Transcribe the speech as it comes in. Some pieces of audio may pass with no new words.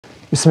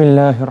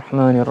Bismillahir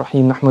Rahmanir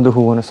Rahim. Nahmaduhu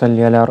wa nusalli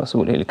ala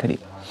rasulihil kareem.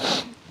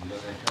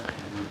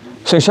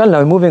 So inshallah,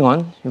 we're moving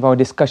on with our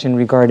discussion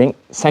regarding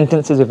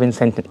sentences within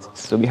sentences.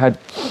 So we had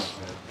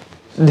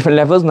different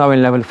levels, now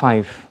in level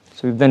 5.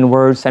 So we've done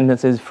words,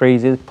 sentences,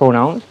 phrases,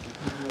 pronouns.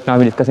 Now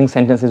we're discussing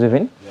sentences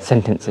within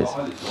sentences.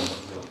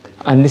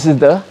 And this is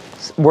the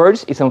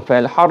words, ism,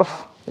 fa'il,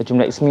 harf, the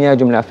jumla ismiya,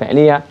 jumla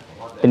fa'liya.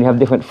 Then we have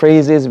different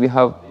phrases. We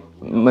have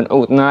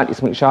man'ut, nat,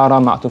 ism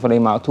ishara, ma'tuf alayhi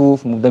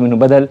ma'tuf, mubda minhu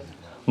badal,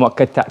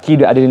 mu'akkad ta'keed,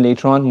 we added in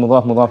later on,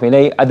 mudaf, mudaf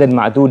ilayh, adad,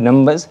 ma'dud,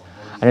 numbers,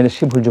 and then the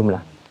shibhul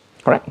jumla.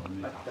 Correct?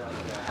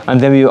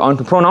 And then we were on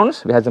to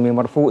pronouns. We had zamir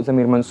marfu,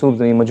 zamir mansoob,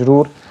 zamir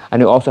majroor,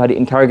 and we also had the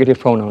interrogative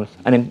pronouns.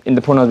 And in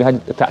the pronouns we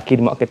had the ta'keed,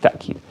 mu'akkad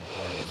ta'keed.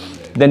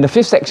 Then the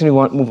fifth section we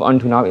want to move on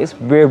to now is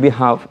where we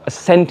have a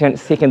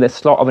sentence taking the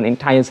slot of an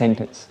entire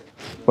sentence.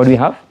 What do we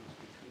have?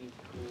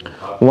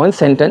 One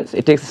sentence,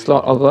 it takes the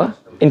slot of an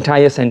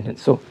entire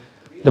sentence. So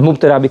the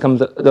mubtada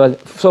becomes,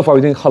 so far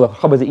we're doing khabar.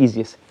 Khabar is the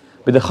easiest.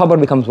 But the khabar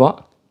becomes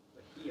what?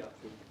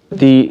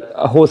 The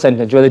whole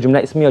sentence, whether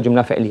jumla ismi or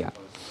jumla fa'liya.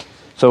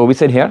 So we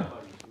said here,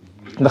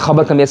 the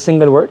khabar can be a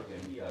single word,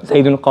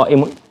 Zaydun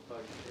qa'imun.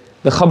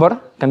 The khabar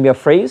can be a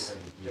phrase,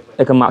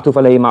 like a ma'tuf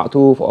alayhi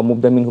ma'tuf, or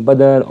mubda minhu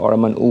badal, or a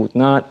man'ut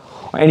nat,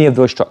 or any of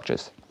those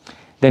structures.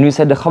 Then we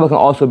said the khabar can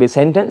also be a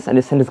sentence, and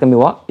the sentence can be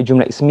what? A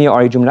jumla ismiya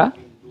or a jumla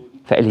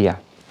fa'liya.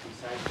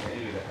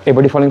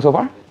 Everybody following so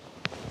far?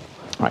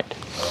 Right.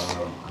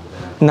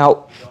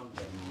 Now,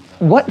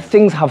 what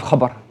things have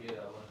khabar?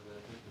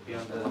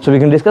 So we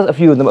can discuss a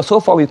few of them, but so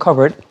far we've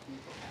covered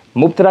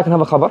mubtada can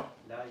have a khabar.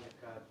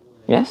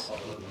 Yes?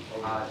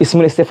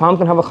 Ismul istifham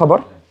can have a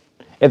khabar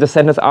if the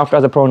sentence after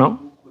has a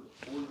pronoun.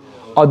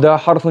 Or the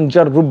harfun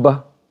jar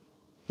rubba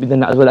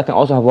within that as well, that can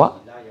also have what?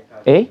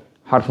 A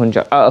harfun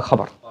jar, a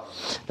khabar.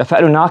 The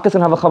fa'lu naqis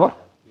can have a khabar,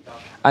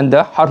 and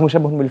the harfun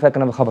shabbahun bil fa' can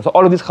have a khabar. So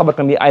all of these khabar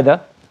can be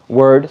either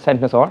word,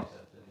 sentence, or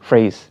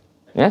phrase.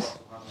 Yes?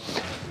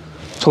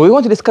 So what we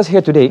want to discuss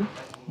here today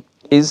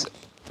is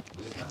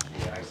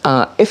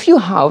if you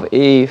have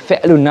a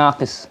fa'lu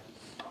naqis,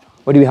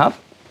 what do we have?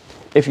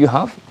 If you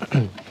have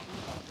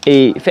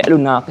a fa'lu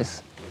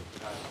naqis,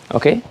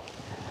 okay?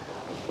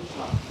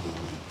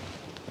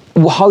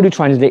 How do you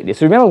translate this?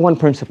 So remember one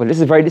principle. This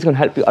is going to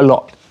help you a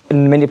lot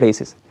in many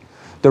places.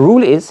 The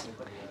rule is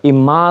a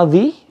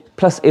madhi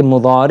plus a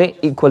mudari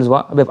equals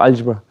what? A bit of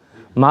algebra.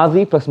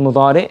 Madhi plus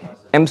mudari,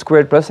 m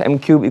squared plus m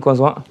cubed equals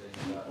what?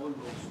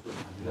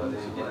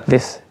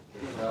 This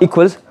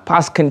equals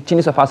past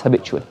continuous or past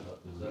habitual.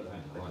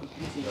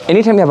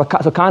 Anytime you have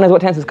a so kana is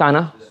what tense is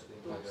kana?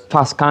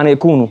 Past, kana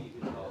yakunu.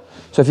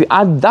 So if you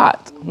add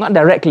that, not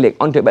directly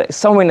onto it, but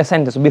somewhere in the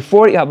sentence, so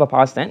before it you have a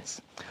past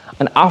tense,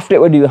 and after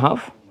it what do you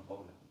have?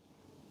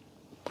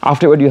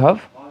 After what do you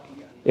have?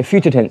 A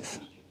future tense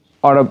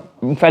or a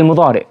fa'il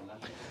mudari.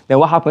 Then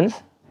what happens?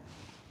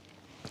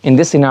 In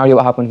this scenario,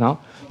 what happens now?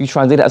 You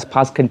translate it as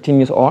past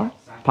continuous or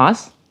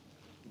past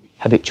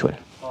habitual.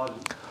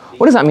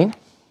 What does that mean?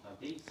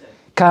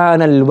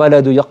 كان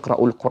الولد يقرأ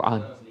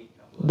القرآن.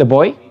 The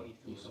boy?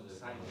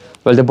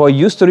 Well, the boy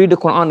used to read the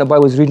Quran, the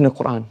boy was reading the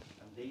Quran.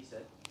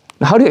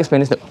 Now, how do you explain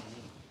this?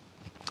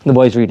 The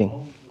boy is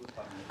reading.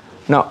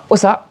 Now,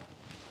 what's that?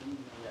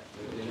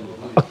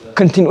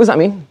 Continue. What does that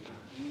mean?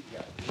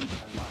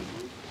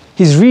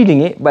 He's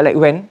reading it, but like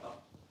when?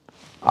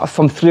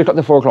 From 3 o'clock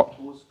to 4 o'clock.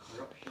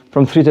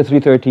 From 3 to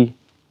 3:30.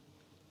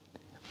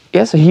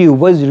 Yes, so he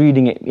was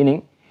reading it,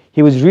 meaning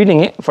he was reading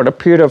it for the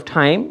period of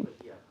time,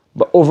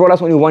 but overall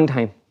that's only one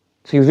time.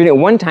 So he was reading it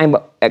one time,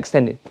 but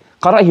extended.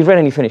 Qara, he read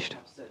and he finished.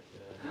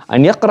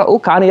 And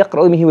yaqra'u, kana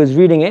yaqra'u, he was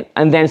reading it,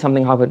 and then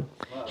something happened.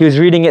 He was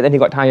reading it, then he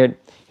got tired.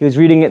 He was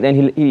reading it, then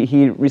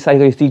he recited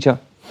to his teacher.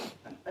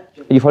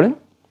 Are you following?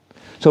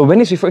 So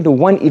when it's referring to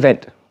one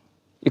event,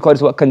 you call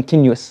this what?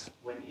 Continuous.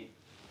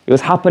 It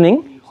was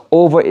happening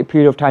over a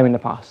period of time in the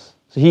past.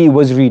 So he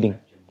was reading.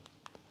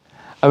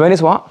 And when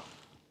it's what?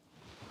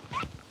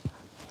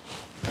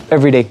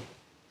 Every day,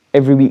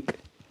 every week,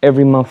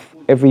 every month,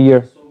 every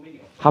year,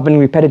 happening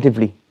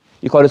repetitively.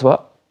 You call this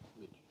what?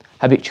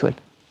 Habitual.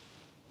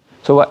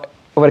 So what?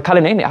 Over the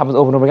calendar, it happens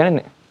over and over again, isn't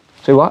it?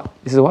 So what?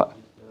 This is what?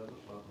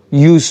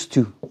 Used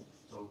to.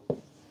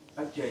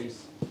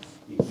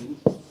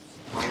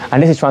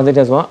 And this is translated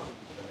as what?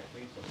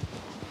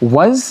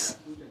 Was.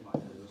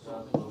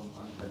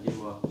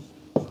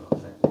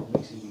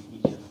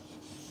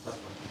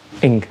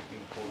 Ing.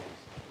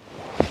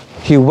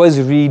 He was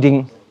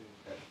reading.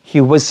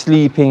 He was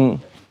sleeping.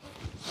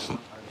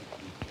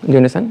 Do you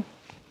understand?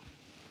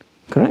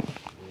 Correct?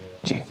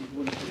 G.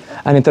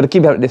 And in Turkey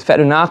we have this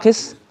fa'lu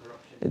naqis,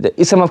 the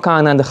ism of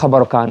kana and the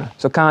khabar of kana.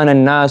 So kana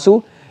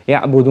an-nasu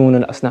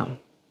ya'budun al-asnam.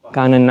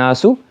 Kana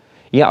an-nasu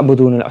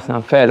ya'budun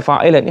al-asnam. Fa'il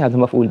fa'il and hadha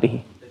maf'ul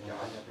bihi.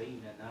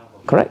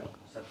 Correct?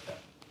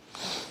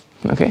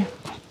 Okay.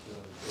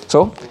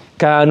 So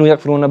kanu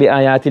yakfuruna bi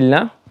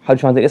ayatillah. How do you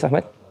translate this,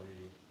 Ahmed?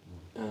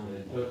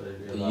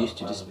 They used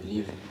to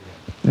disbelieve.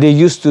 They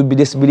used to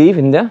disbelieve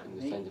in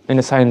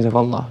the signs of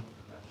Allah.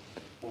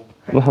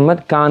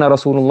 Muhammad kana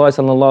Rasulullah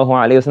sallallahu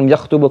alayhi wa sallam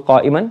yakhtubu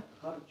qa'iman.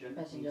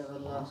 Messenger of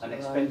Allah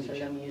sallallahu alayhi wa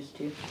sallam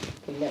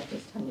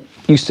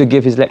Used to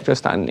give his lecture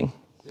standing.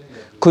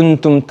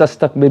 كنتم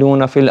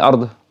تستكبرون في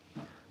الأرض.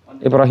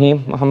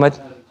 Ibrahim,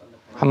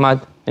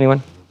 Muhammad,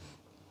 anyone?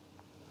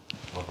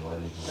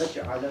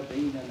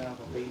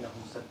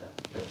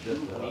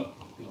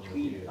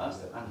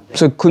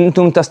 So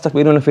كنتم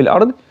تستكبرون في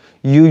الأرض.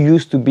 You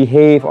used to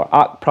behave or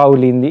act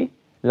proudly in the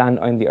land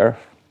or in the earth.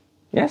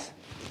 Yes?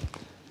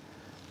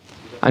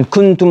 And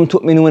كنتم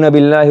تؤمنون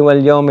بالله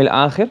واليوم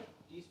الآخر.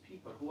 These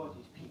people, who are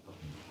these people?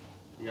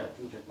 Yeah,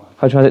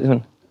 how do you translate this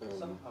one?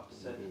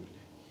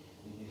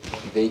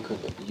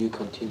 You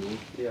continue.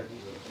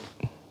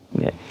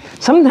 Yeah.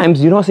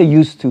 Sometimes you don't say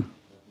used to.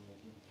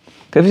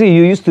 Because if you say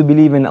you used to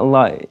believe in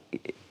Allah,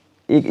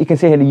 you can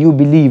say you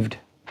believed.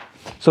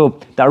 So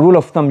that rule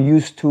of thumb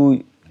used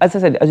to, as I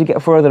said, as you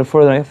get further and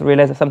further, you have to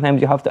realize that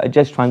sometimes you have to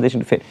adjust translation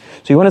to fit.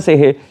 So you want to say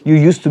here, you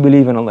used to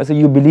believe in Allah. So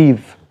you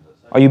believe,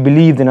 or you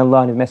believed in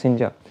Allah and His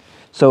Messenger.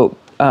 So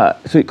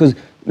because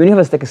when you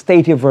have like a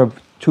stative verb,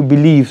 to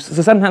believe.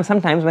 So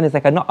sometimes when it's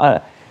like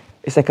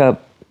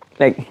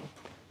like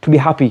to be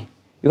happy.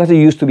 You got to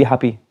used to be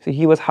happy. So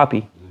he was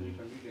happy.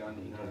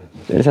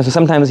 So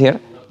sometimes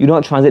here, you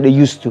don't translate the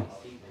used to.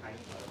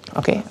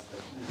 Okay.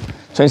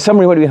 So in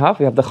summary, what do we have?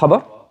 We have the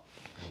khabar.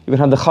 You can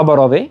have the khabar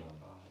of a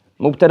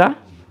mubtada,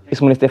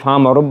 ismun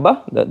istifham or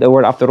rubba, the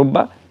word after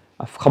rubba,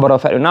 khabar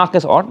of fa'il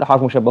naqis, or the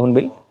harf mushabbahun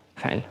bil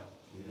fa'il.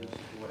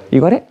 You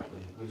got it?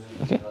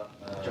 Okay.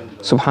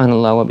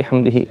 Subhanallah wa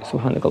bihamdihi,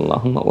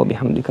 subhanakallahumma wa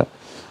bihamdika,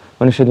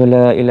 wa nashhadu an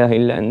la ilaha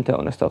illa anta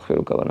wa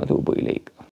nastaghfiruka wa natubu ilayk.